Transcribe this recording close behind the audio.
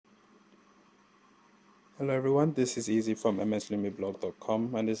Hello everyone, this is Easy from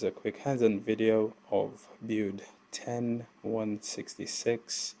mslumiblog.com, and this is a quick hands-on video of build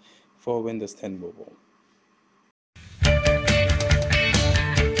 10.166 for Windows 10 Mobile.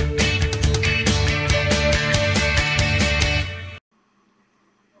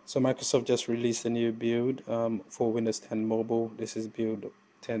 So Microsoft just released a new build for Windows 10 Mobile. This is build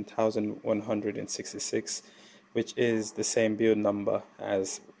 10.166, which is the same build number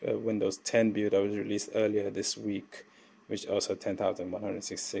as Windows 10 build that was released earlier this week, which also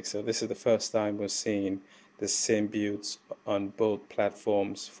 10.166. So this is the first time we're seeing the same builds on both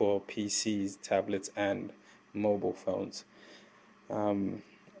platforms for PCs, tablets, and mobile phones. I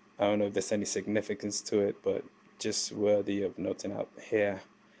don't know if there's any significance to it, but just worthy of noting out here.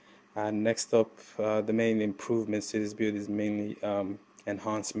 And next up, the main improvements to this build is mainly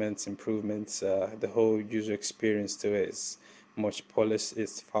enhancements, improvements. The whole user experience to it is much polished,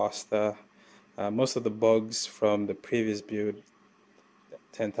 it's faster. Most of the bugs from the previous build,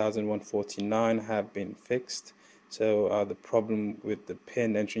 10.149, have been fixed. So the problem with the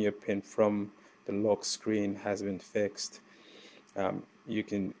pin, entering your pin from the lock screen, has been fixed. You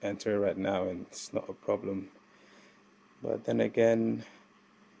can enter it right now and it's not a problem. But then again,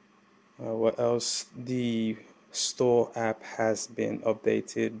 what else? The store app has been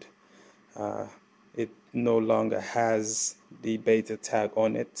updated. It no longer has the beta tag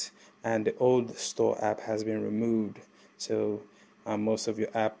on it, and the old store app has been removed. So most of your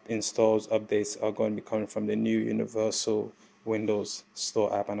app installs, updates are going to be coming from the new Universal Windows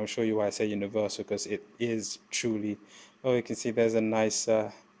Store app. And I'll show you why I say universal, because it is truly. Oh, you can see there's a nice,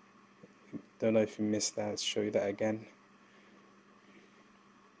 don't know if you missed that, I'll show you that again.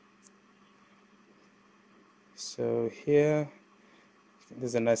 So here,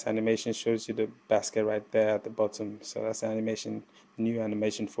 there's a nice animation, shows you the basket right there at the bottom. So that's an animation, new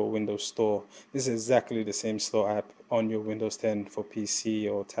animation for Windows Store. This is exactly the same store app on your Windows 10 for PC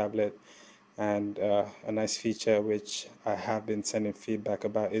or tablet. And a nice feature which I have been sending feedback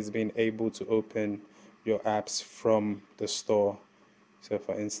about is being able to open your apps from the store. So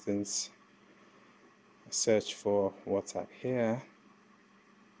for instance, search for WhatsApp here.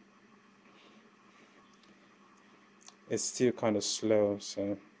 It's still kind of slow,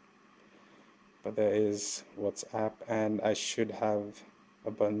 so, but there is WhatsApp, and I should have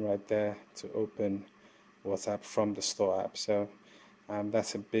a button right there to open WhatsApp from the store app. So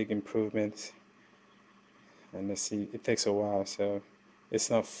that's a big improvement. And let's see, it takes a while, so it's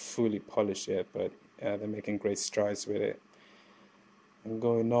not fully polished yet, but they're making great strides with it. And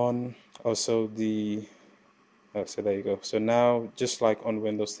going on, also so there you go. So now, just like on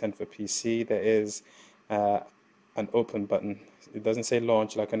Windows 10 for PC, there is an open button. It doesn't say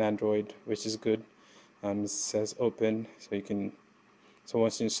launch like on Android, which is good. It says open, so you can. So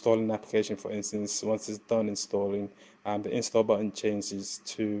once you install an application, for instance, once it's done installing, the install button changes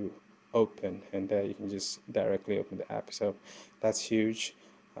to open, and there you can just directly open the app. So that's huge.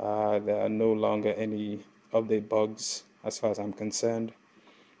 There are no longer any update bugs as far as I'm concerned.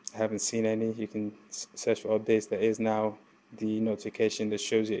 I haven't seen any. You can search for updates. There is now the notification that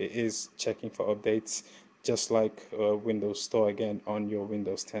shows you it is checking for updates, just like Windows Store again on your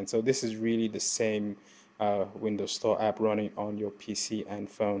Windows 10. So this is really the same Windows Store app running on your PC and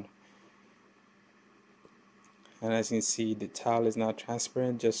phone. And as you can see, the tile is now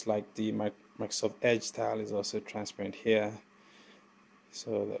transparent, just like the Microsoft Edge tile is also transparent here.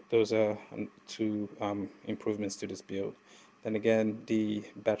 So those are two improvements to this build. Then again, the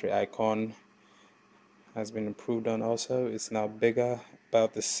battery icon has been improved on also. It's now bigger,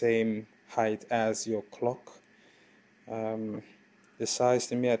 about the same height as your clock. The size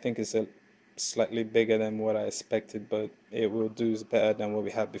to me, I think, is slightly bigger than what I expected, but it will do better than what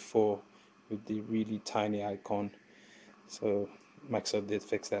we had before with the really tiny icon. So Microsoft did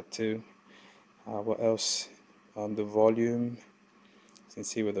fix that too. What else? The volume. You can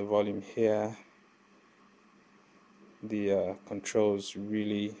see with the volume here, the controls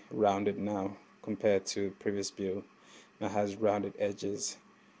really rounded now compared to previous build. Now has rounded edges.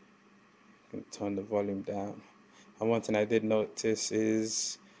 You can turn the volume down. And one thing I did notice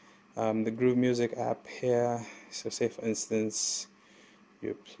is the Groove Music app here. So say for instance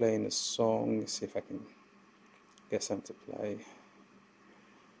you're playing a song. Let's see if I can get something to play.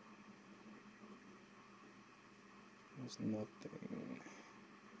 There's nothing.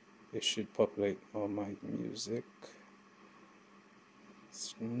 It should populate all my music.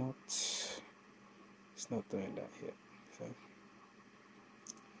 It's not doing that yet. So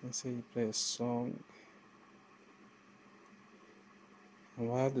let's say you play a song, and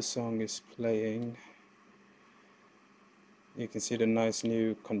while the song is playing, you can see the nice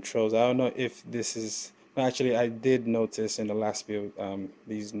new controls. I don't know if this is Actually, I did notice in the last build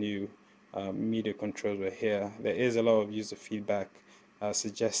these new media controls were here. There is a lot of user feedback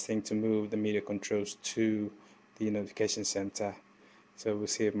suggesting to move the media controls to the notification center. So we'll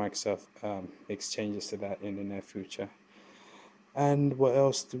see if Microsoft makes changes to that in the near future. And what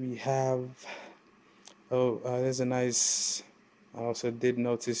else do we have? Oh, there's a nice. I also did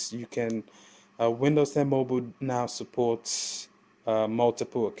notice you can. Windows 10 Mobile now supports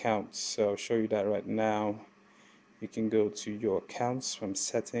multiple accounts. So I'll show you that right now. You can go to your accounts from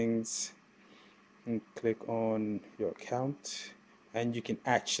settings and click on your account, and you can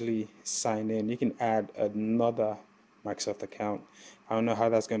actually sign in. You can add another Microsoft account. I don't know how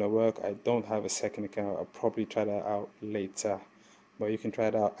that's going to work. I don't have a second account. I'll probably try that out later. But you can try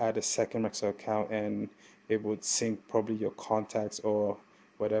it out, add a second Microsoft account, and it would sync probably your contacts or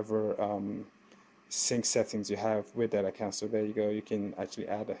whatever sync settings you have with that account. So there you go. You can actually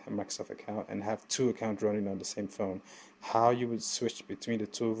add a Microsoft account and have two accounts running on the same phone. How you would switch between the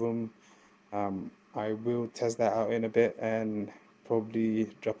two of them, I will test that out in a bit and probably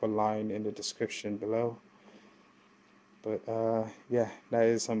drop a line in the description below. But yeah, that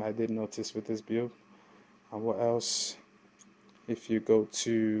is something I did notice with this build. And what else? If you go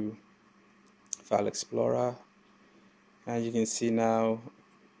to File Explorer, and you can see now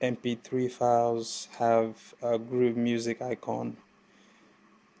MP3 files have a Groove Music icon.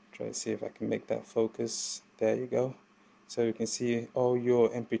 Try to see if I can make that focus. There you go. So you can see all your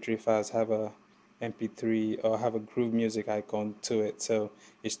MP3 files have a MP3 or have a Groove Music icon to it. So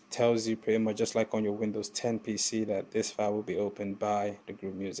it tells you pretty much just like on your Windows 10 PC that this file will be opened by the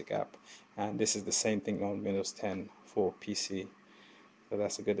Groove Music app. And this is the same thing on Windows 10 for PC. So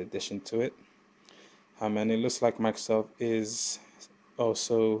that's a good addition to it. And it looks like Microsoft is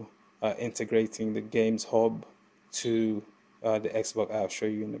also integrating the Games Hub to the Xbox. I'll show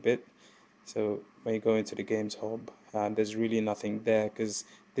you in a bit. So when you go into the Games Hub, there's really nothing there because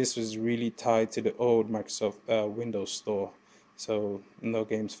this was really tied to the old Microsoft Windows Store. So no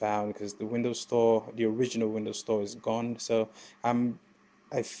games found because the Windows Store, the original Windows Store, is gone. So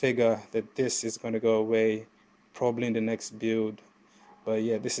I figure that this is going to go away probably in the next build. But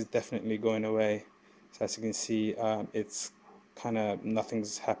yeah, this is definitely going away. So as you can see, it's kind of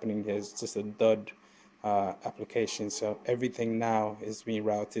nothing's happening here. It's just a dud application. So everything now is being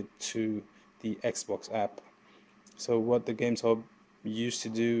routed to the Xbox app. So what the Games Hub used to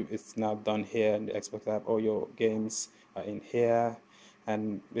do, it's now done here in the Xbox app. All your games are in here,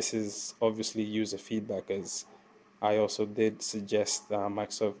 and this is obviously user feedback, as I also did suggest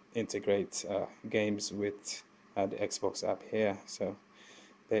Microsoft integrate games with the Xbox app here. So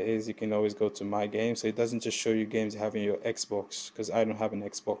there is, you can always go to my games, so it doesn't just show you games you have in your Xbox, because I don't have an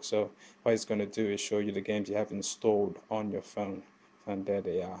Xbox. So what it's going to do is show you the games you have installed on your phone, and there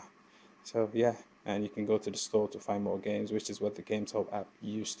they are. So yeah, and you can go to the store to find more games, which is what the Games Hub app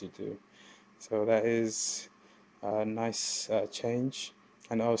used to do. So that is a nice change.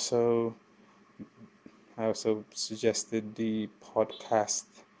 And also I also suggested the podcast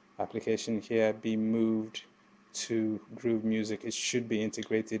application here be moved to Groove Music. It should be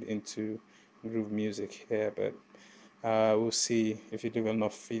integrated into Groove Music here, but we'll see if you give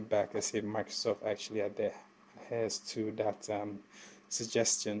enough feedback. Let's see if Microsoft actually adheres to that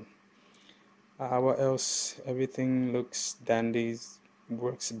suggestion. What else? Everything looks dandy,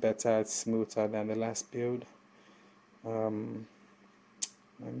 works better, it's smoother than the last build. Am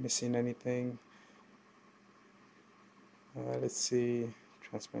I missing anything? Let's see,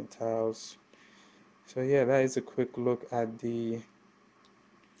 transparent tiles. So yeah, that is a quick look at the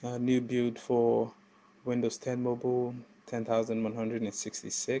new build for Windows 10 Mobile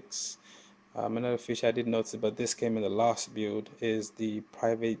 10,166. Another feature I did notice, but this came in the last build, is the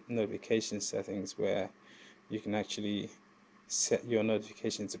private notification settings, where you can actually set your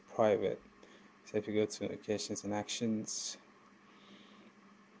notifications to private. So if you go to notifications and actions,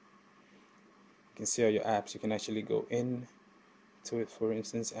 you can see all your apps. You can actually go in to it, for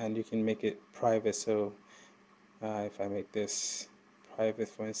instance, and you can make it private. So if I make this private,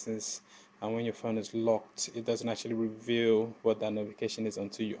 for instance, and when your phone is locked, it doesn't actually reveal what that notification is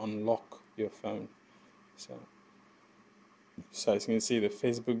until you unlock your phone. So as you can see, the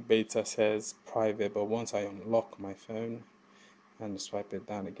Facebook beta says private, but once I unlock my phone and swipe it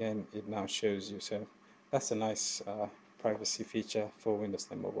down again, it now shows you. So that's a nice privacy feature for Windows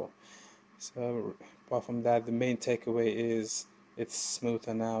 10 Mobile. So apart from that, the main takeaway is it's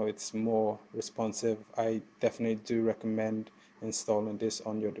smoother now, it's more responsive. I definitely do recommend installing this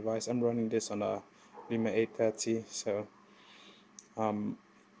on your device. I'm running this on a Lumia 830, so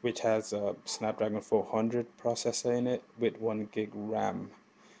which has a Snapdragon 400 processor in it with 1 gig RAM.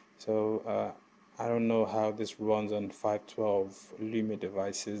 So I don't know how this runs on 512 Lumia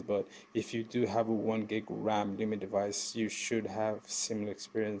devices, but if you do have a 1 gig RAM Lumia device, you should have similar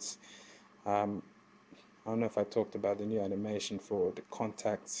experience. Um, I don't know if I talked about the new animation for the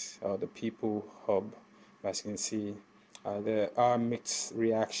contacts or the people hub. As you can see, there are mixed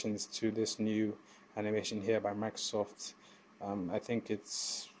reactions to this new animation here by Microsoft. I think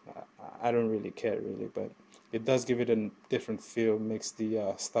I don't really care really, but it does give it a different feel, makes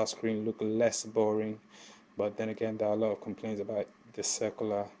the start screen look less boring. But then again, there are a lot of complaints about the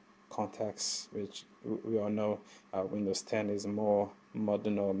circular contacts, which we all know Windows 10 is more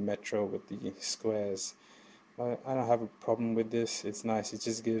modern or metro with the squares. I don't have a problem with this. It's nice. It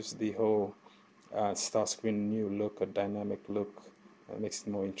just gives the whole start screen a new look, a dynamic look. Makes it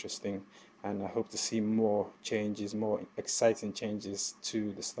more interesting. And I hope to see more changes, more exciting changes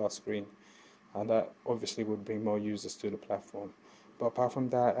to the start screen. And that obviously would bring more users to the platform. But apart from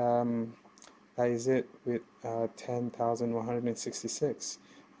that, that is it with 10,166.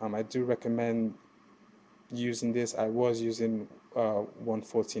 I do recommend using this. I was using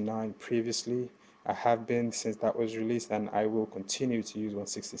 149 previously. I have been since that was released, and I will continue to use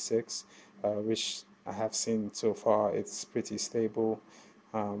 166, which I have seen so far. It's pretty stable.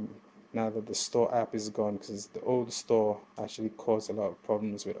 Um, Now that the store app is gone, because the old store actually caused a lot of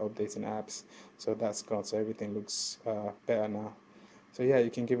problems with updating apps, so that's gone. So everything looks better now. So yeah,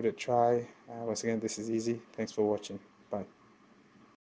 you can give it a try. Once again, this is Easy. Thanks for watching.